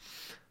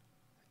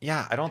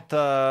 I don't,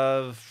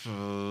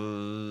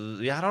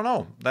 yeah, I don't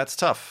know. That's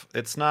tough.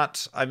 It's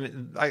not, I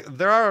mean,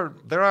 there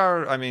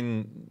are, I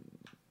mean,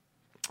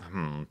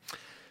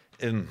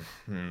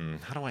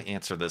 how do I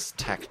answer this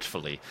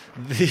tactfully?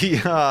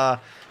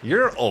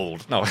 You're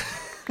old. No.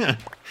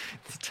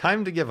 It's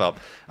time to give up.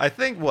 I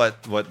think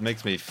what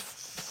makes me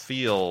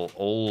feel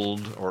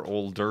old or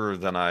older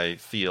than I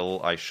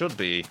feel I should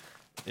be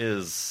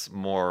is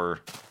more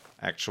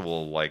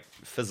actual, like,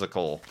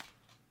 physical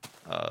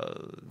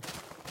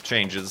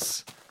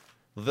changes.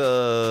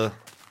 The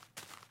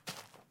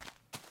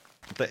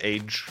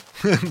age.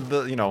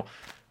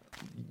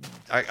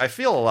 I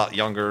feel a lot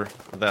younger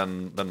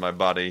than my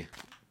body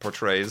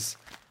portrays.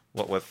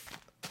 What with,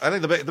 I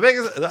think the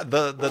biggest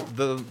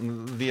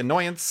the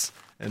annoyance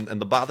and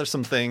the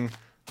bothersome thing,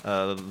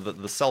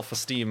 the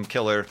self-esteem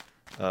killer,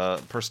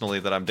 personally,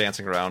 that I'm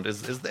dancing around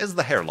is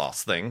the hair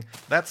loss thing.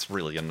 That's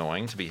really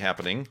annoying to be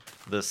happening.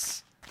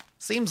 This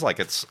seems like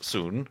it's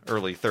soon,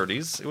 early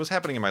 30s. It was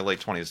happening in my late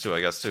 20s too,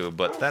 I guess too.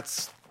 But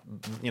that's,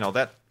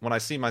 that when I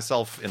see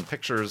myself in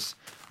pictures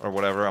or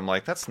whatever, I'm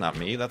like, that's not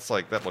me. That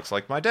looks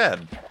like my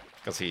dad,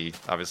 because he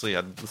obviously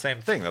had the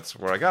same thing. That's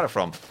where I got it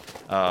from.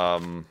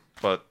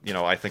 But,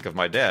 I think of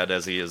my dad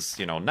as he is,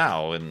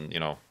 now, and,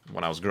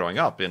 when I was growing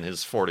up in his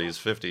 40s,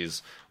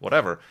 50s,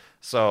 whatever.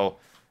 So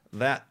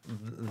that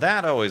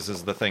always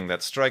is the thing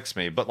that strikes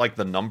me. But, like,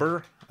 the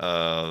number,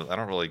 I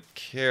don't really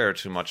care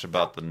too much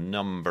about the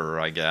number,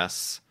 I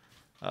guess.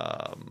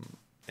 That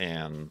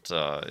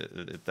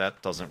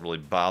doesn't really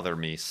bother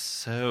me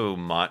so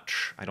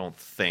much, I don't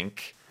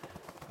think.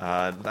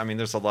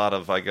 There's a lot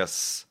of, I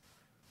guess,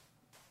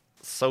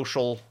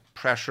 social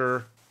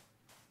pressure.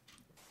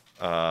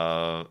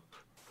 I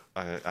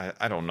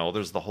don't know.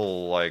 There's the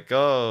whole, like,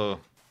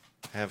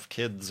 have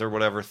kids or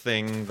whatever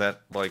thing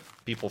that, like,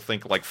 people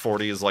think, like,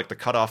 40 is, like, the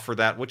cutoff for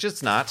that, which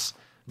it's not.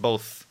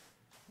 Both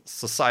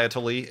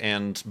societally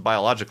and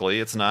biologically,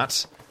 it's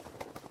not.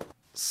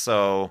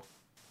 So,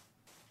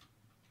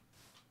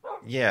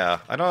 yeah.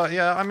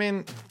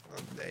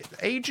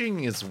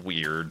 Aging is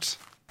weird.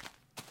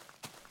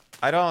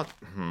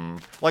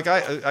 Like,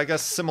 I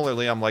guess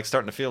similarly, I'm, like,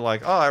 starting to feel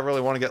like, I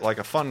really want to get, like,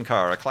 a fun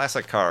car, a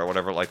classic car, or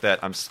whatever like that.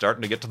 I'm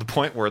starting to get to the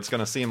point where it's going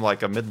to seem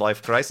like a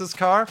midlife crisis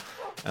car,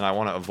 and I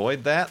want to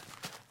avoid that.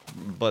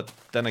 But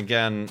then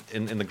again,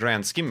 in the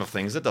grand scheme of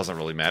things, it doesn't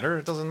really matter.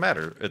 It doesn't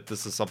matter.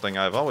 This is something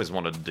I've always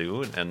wanted to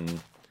do, and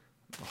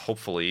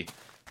hopefully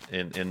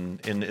in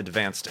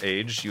advanced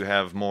age, you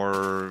have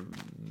more,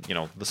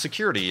 the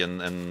security and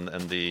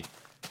the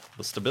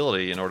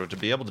stability in order to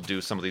be able to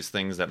do some of these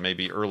things that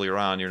maybe earlier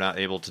on you're not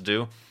able to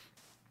do.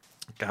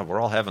 God, we're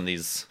all having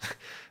these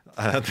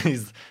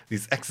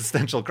these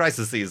existential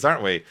crises,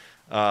 aren't we?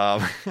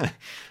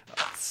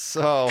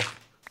 So,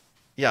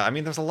 yeah,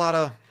 there's a lot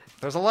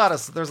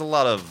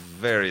of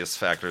various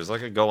factors. I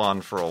could go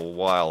on for a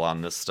while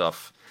on this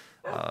stuff,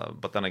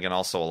 but then again,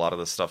 also a lot of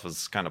this stuff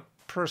is kind of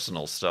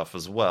personal stuff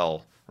as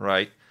well,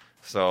 right?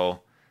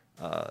 So,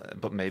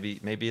 but maybe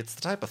it's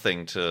the type of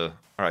thing to.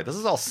 All right, this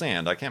is all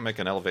sand. I can't make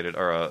an elevated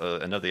or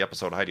another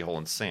episode hidey hole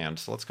in sand.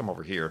 So let's come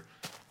over here.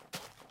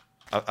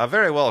 I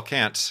very well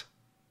can't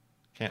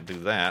do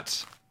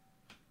that.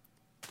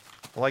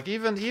 Like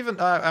even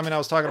I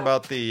was talking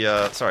about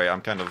the. Sorry, I'm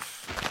kind of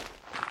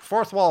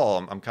fourth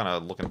wall. I'm kind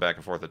of looking back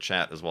and forth at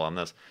chat as well on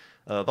this.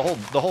 The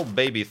whole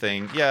baby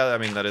thing. Yeah,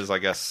 that is, I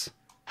guess,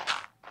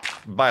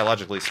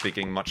 biologically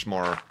speaking, much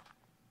more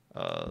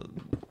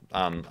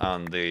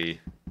on the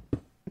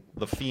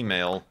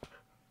female.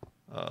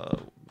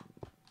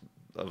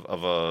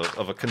 Of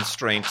a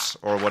constraint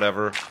or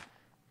whatever.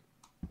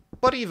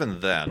 But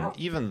even then,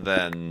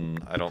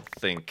 I don't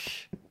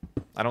think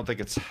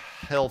it's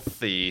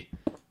healthy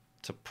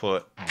to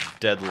put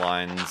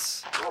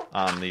deadlines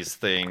on these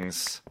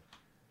things.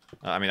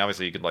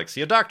 Obviously you could, like,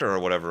 see a doctor or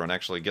whatever and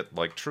actually get,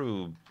 like,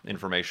 true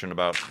information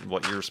about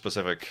what your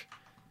specific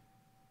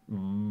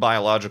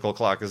biological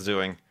clock is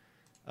doing.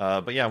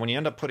 But yeah, when you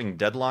end up putting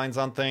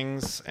deadlines on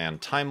things and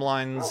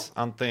timelines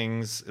on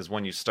things is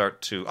when you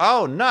start to...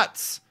 Oh,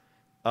 nuts!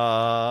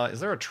 Is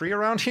there a tree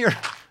around here?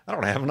 I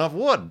don't have enough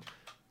wood.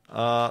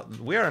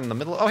 We are in the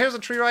middle... Oh, here's a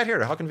tree right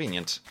here. How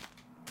convenient.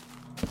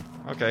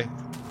 Okay.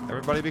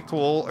 Everybody be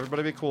cool.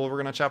 We're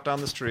gonna chop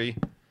down this tree.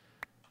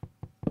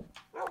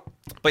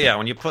 But yeah,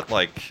 when you put,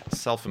 like,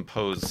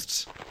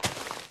 self-imposed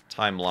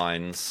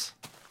timelines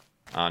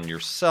on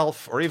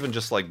yourself, or even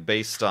just, like,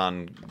 based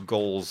on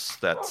goals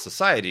that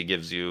society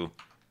gives you,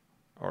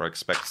 or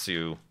expects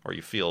you, or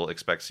you feel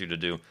expects you to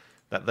do,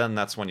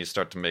 that's when you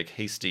start to make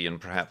hasty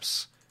and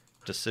perhaps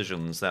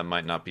decisions that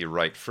might not be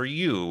right for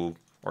you,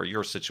 or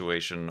your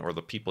situation, or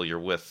the people you're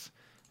with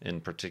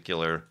in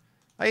particular.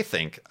 I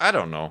think. I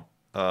don't know.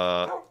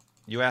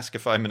 You ask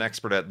if I'm an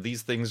expert at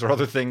these things or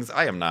other things.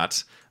 I am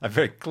not. I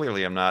very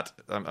clearly am not.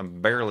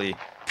 I'm barely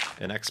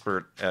an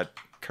expert at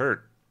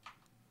Kurt.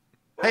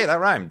 Hey, that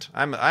rhymed.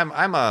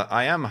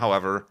 I am,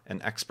 however,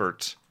 an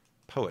expert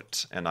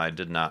poet, and I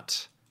did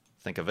not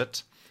think of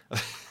it.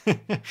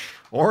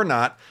 Or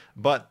not,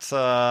 but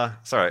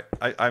sorry,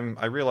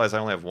 I realize I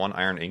only have one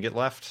iron ingot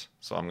left,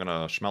 so I'm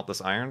gonna smelt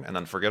this iron and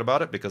then forget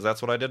about it, because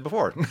that's what I did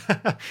before.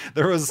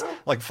 There was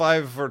like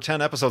 5 or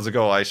 10 episodes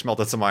ago I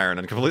smelted some iron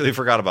and completely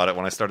forgot about it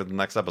when I started the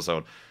next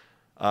episode.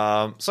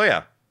 So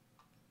yeah,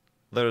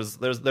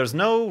 there's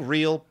no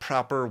real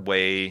proper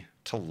way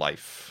to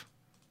life.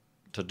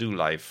 to-do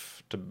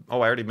life. I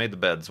already made the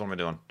beds. What am I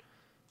doing?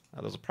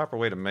 There's a proper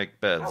way to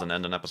make beds and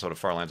end an episode of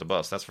Far Lands or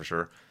Bust, that's for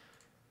sure.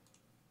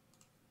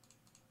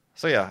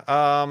 So yeah,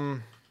 I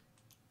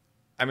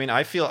mean,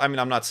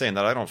 I'm not saying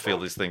that I don't feel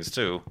these things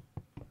too.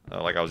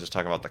 Like I was just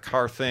talking about the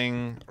car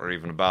thing, or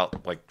even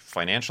about like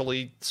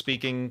financially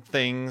speaking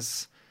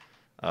things.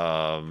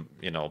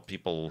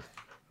 People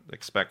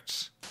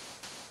expect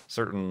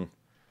certain,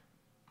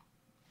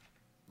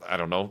 I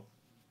don't know,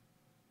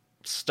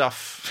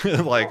 stuff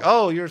like,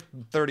 oh, you're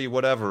 30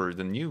 whatever,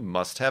 then you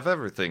must have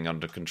everything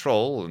under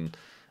control and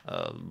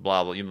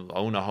blah blah. You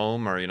own a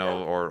home, or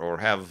or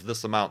have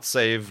this amount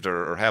saved,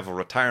 or have a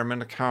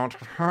retirement account.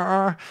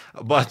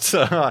 But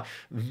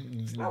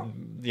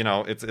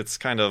it's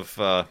kind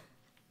of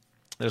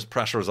there's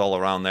pressures all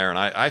around there, and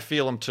I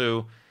feel them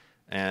too,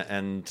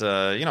 and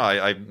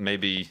I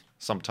maybe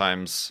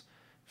sometimes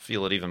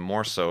feel it even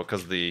more so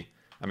because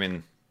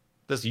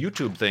this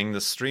YouTube thing,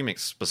 this streaming,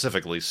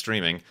 specifically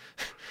streaming,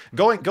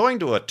 going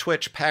to a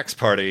Twitch PAX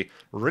party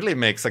really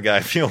makes a guy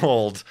feel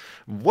old.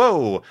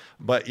 Whoa!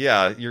 But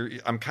yeah,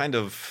 I'm kind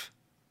of.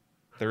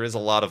 There is a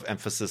lot of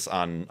emphasis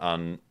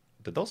on.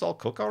 Did those all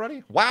cook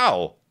already?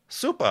 Wow!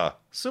 Super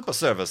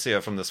service here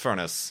from this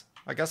furnace.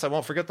 I guess I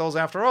won't forget those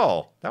after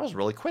all. That was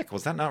really quick.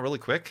 Was that not really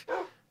quick?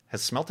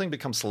 Has smelting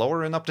become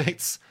slower in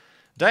updates?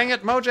 Dang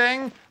it,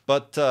 Mojang!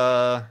 But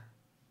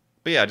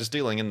yeah, just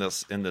dealing in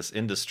this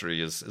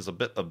industry is a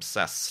bit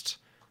obsessed.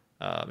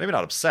 Maybe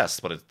not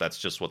obsessed, but that's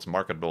just what's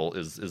marketable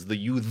is the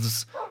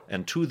youths,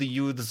 and to the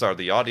youths are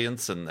the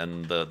audience,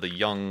 and the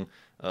young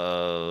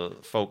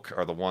folk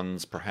are the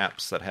ones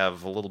perhaps that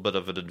have a little bit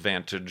of an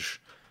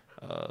advantage.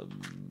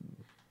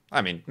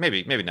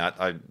 Maybe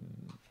not.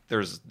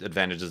 There's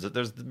advantages.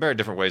 There's very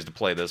different ways to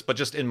play this, but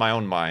just in my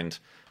own mind,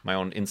 my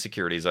own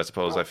insecurities, I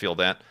suppose I feel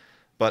that.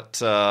 But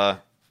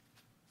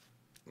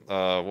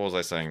what was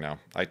I saying now?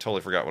 I totally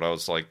forgot what I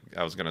was like.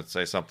 I was gonna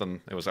say something.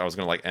 I was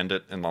gonna like end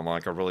it in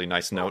like a really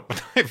nice note,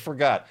 but I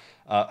forgot.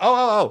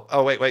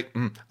 Wait.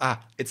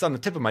 It's on the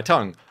tip of my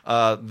tongue.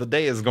 The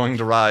day is going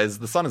to rise.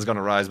 The sun is going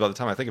to rise by the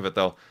time I think of it,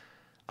 though.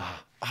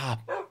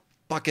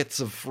 Buckets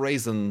of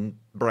Raisin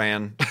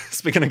Bran.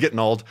 Speaking of getting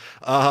old,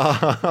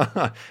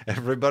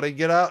 everybody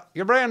get out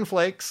your Bran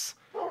flakes.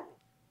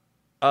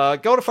 Go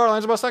to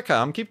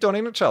farlandsbus.com. Keep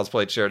donating to Child's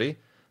Play charity.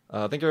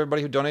 Thank you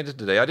everybody who donated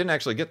today. I didn't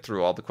actually get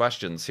through all the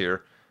questions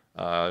here.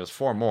 There's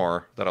 4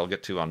 more that I'll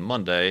get to on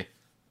Monday.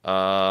 There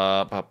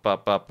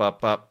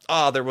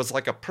was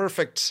like a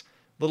perfect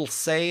little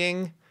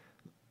saying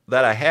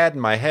that I had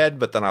in my head,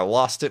 but then I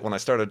lost it when I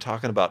started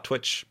talking about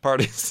Twitch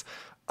parties.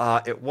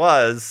 It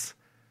was...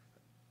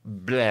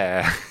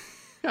 blah.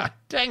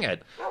 Dang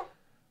it.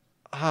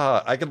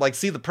 I could like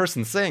see the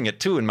person saying it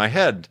too in my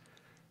head,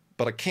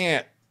 but I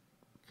can't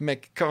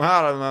make it come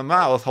out of my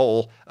mouth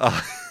hole.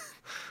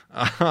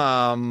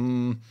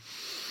 I'm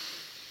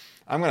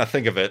gonna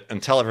think of it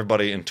and tell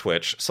everybody in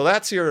Twitch. So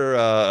that's your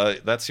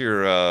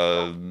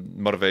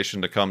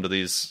motivation to come to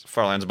these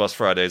Far Lands Bus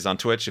Fridays on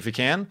Twitch if you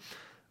can.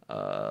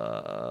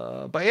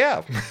 But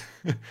yeah,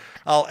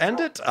 I'll end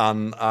it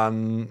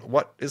on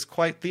what is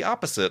quite the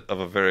opposite of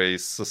a very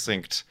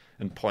succinct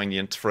and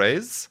poignant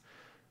phrase.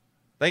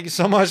 Thank you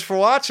so much for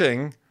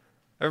watching.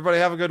 Everybody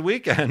have a good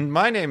weekend.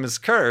 My name is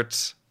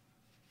Kurt.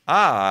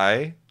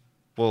 I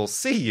will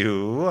see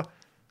you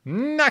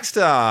next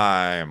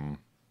time.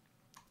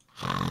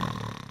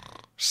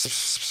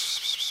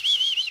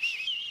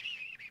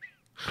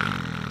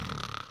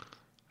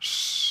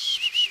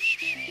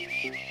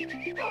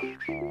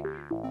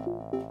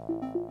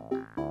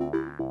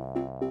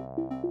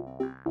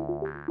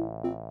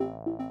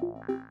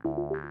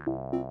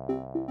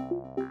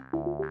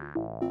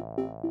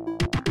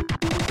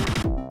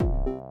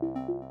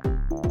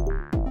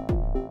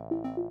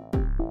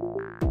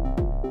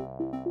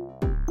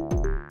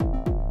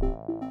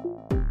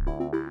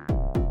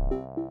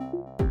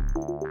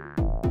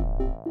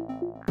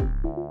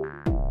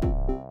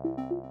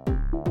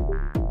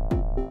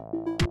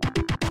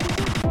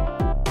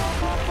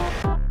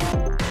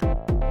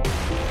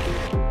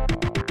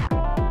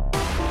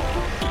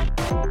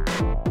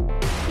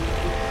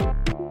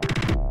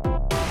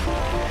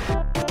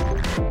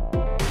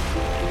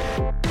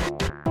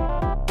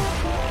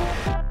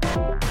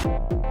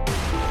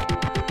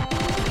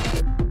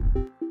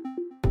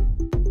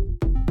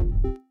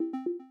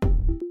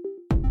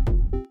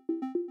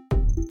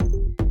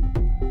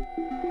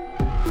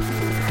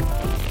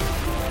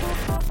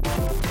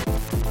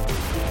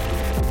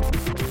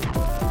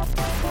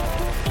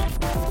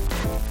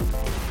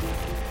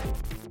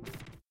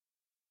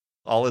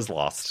 All is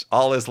lost.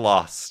 All is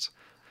lost.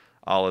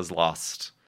 All is lost.